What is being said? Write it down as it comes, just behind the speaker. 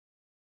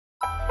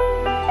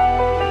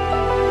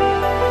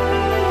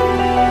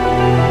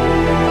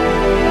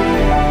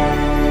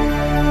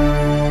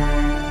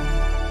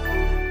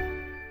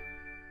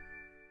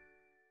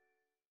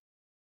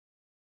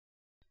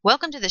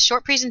Welcome to this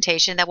short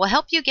presentation that will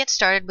help you get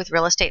started with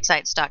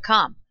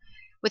realestatesites.com.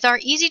 With our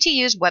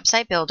easy-to-use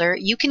website builder,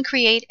 you can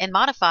create and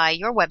modify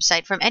your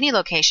website from any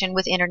location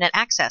with internet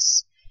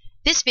access.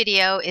 This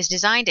video is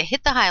designed to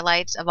hit the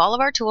highlights of all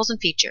of our tools and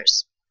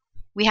features.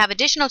 We have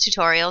additional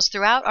tutorials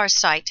throughout our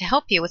site to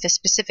help you with a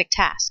specific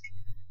task.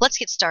 Let's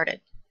get started.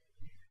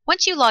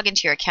 Once you log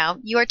into your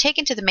account, you are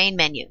taken to the main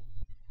menu.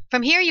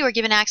 From here, you are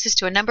given access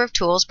to a number of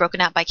tools broken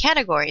out by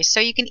categories,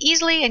 so you can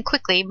easily and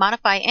quickly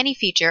modify any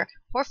feature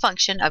or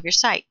function of your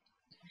site.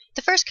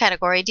 The first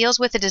category deals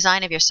with the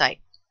design of your site.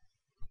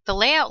 The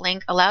layout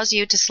link allows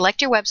you to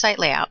select your website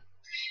layout.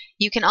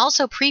 You can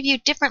also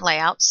preview different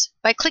layouts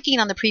by clicking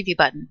on the preview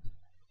button.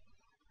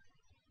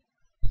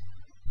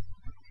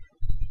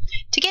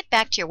 To get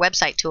back to your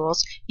website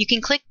tools, you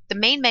can click the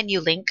main menu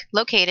link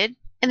located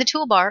in the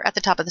toolbar at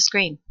the top of the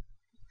screen.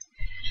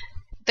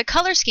 The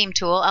color scheme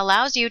tool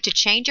allows you to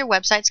change your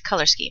website's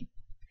color scheme.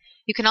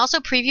 You can also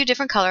preview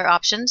different color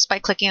options by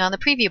clicking on the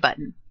preview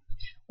button.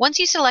 Once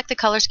you select the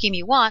color scheme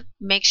you want,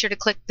 make sure to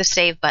click the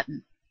Save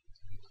button.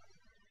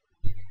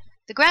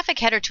 The Graphic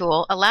Header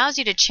tool allows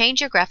you to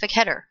change your graphic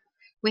header.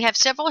 We have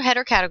several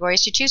header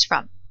categories to choose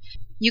from.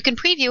 You can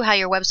preview how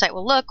your website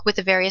will look with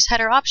the various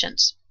header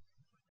options.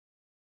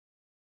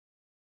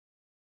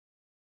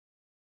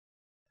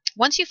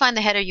 Once you find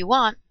the header you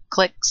want,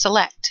 click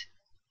Select.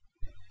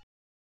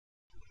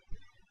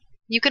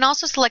 You can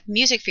also select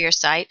music for your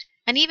site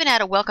and even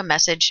add a welcome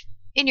message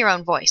in your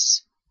own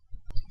voice.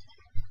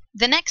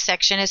 The next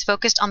section is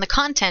focused on the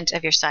content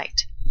of your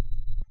site.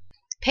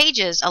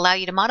 Pages allow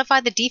you to modify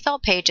the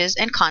default pages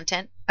and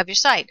content of your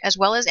site, as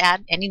well as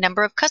add any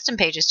number of custom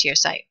pages to your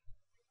site.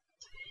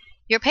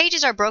 Your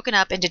pages are broken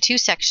up into two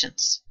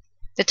sections.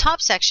 The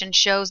top section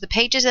shows the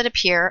pages that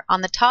appear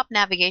on the top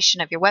navigation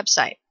of your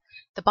website.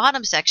 The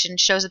bottom section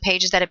shows the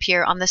pages that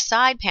appear on the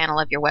side panel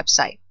of your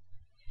website.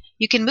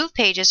 You can move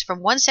pages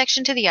from one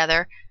section to the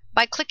other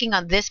by clicking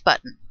on this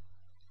button.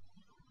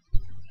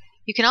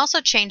 You can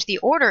also change the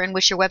order in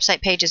which your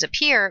website pages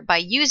appear by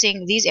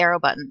using these arrow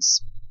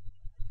buttons.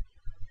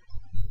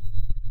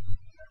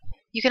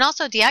 You can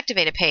also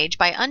deactivate a page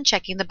by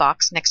unchecking the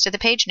box next to the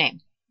page name.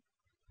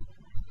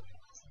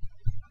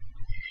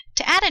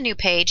 To add a new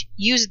page,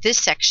 use this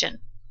section.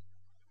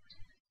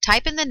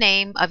 Type in the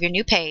name of your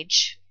new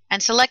page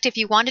and select if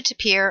you want it to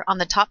appear on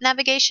the top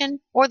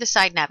navigation or the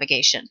side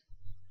navigation.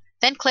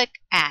 Then click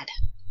Add.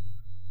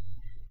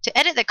 To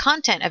edit the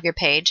content of your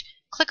page,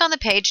 click on the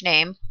page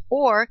name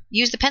or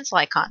use the pencil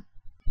icon.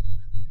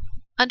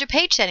 Under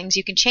Page Settings,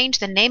 you can change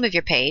the name of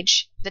your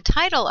page, the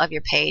title of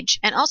your page,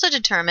 and also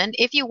determine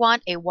if you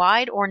want a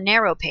wide or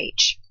narrow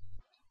page.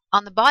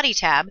 On the Body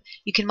tab,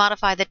 you can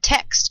modify the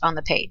text on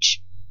the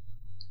page.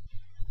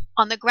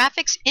 On the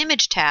Graphics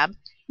Image tab,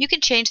 you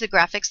can change the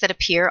graphics that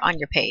appear on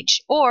your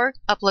page or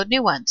upload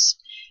new ones.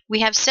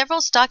 We have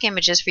several stock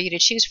images for you to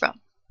choose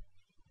from.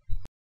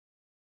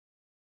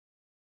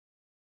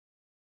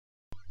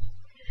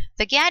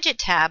 The Gadget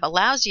tab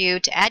allows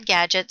you to add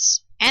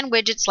gadgets and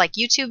widgets like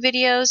YouTube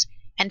videos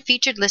and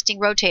featured listing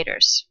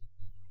rotators.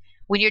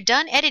 When you're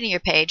done editing your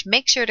page,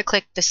 make sure to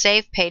click the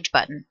Save Page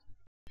button.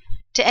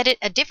 To edit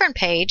a different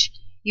page,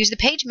 use the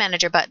Page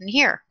Manager button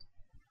here.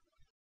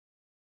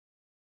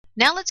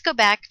 Now let's go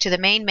back to the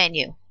main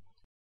menu.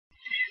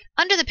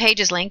 Under the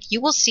Pages link, you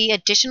will see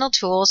additional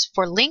tools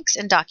for links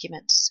and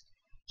documents.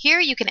 Here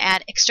you can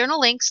add external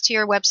links to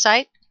your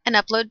website and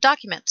upload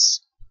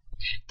documents.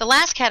 The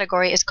last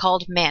category is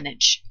called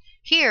Manage.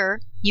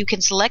 Here, you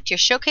can select your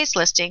showcase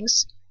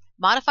listings,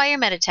 modify your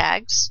meta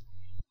tags,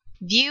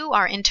 view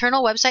our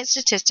internal website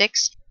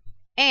statistics,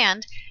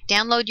 and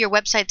download your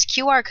website's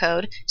QR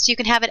code so you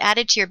can have it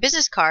added to your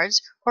business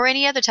cards or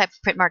any other type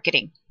of print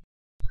marketing.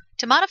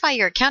 To modify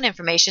your account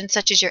information,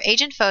 such as your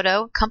agent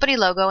photo, company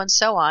logo, and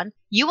so on,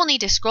 you will need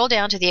to scroll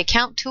down to the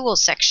Account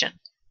Tools section.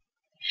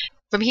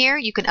 From here,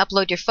 you can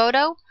upload your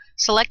photo,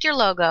 select your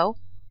logo,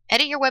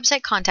 edit your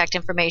website contact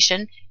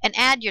information, and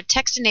add your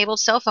text-enabled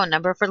cell phone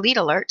number for lead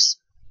alerts.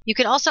 You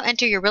can also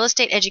enter your real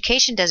estate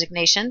education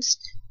designations,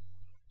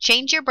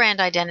 change your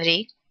brand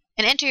identity,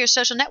 and enter your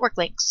social network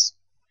links.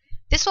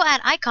 This will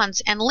add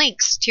icons and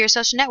links to your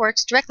social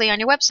networks directly on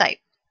your website.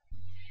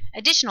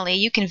 Additionally,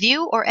 you can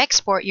view or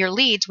export your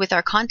leads with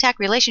our Contact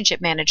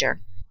Relationship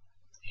Manager.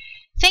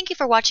 Thank you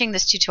for watching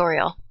this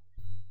tutorial.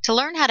 To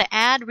learn how to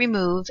add,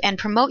 remove, and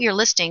promote your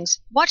listings,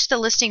 watch the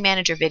Listing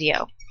Manager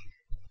video.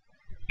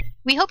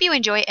 We hope you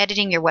enjoy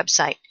editing your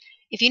website.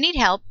 If you need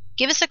help,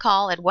 give us a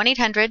call at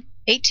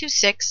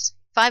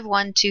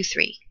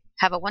 1-800-826-5123.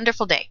 Have a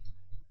wonderful day.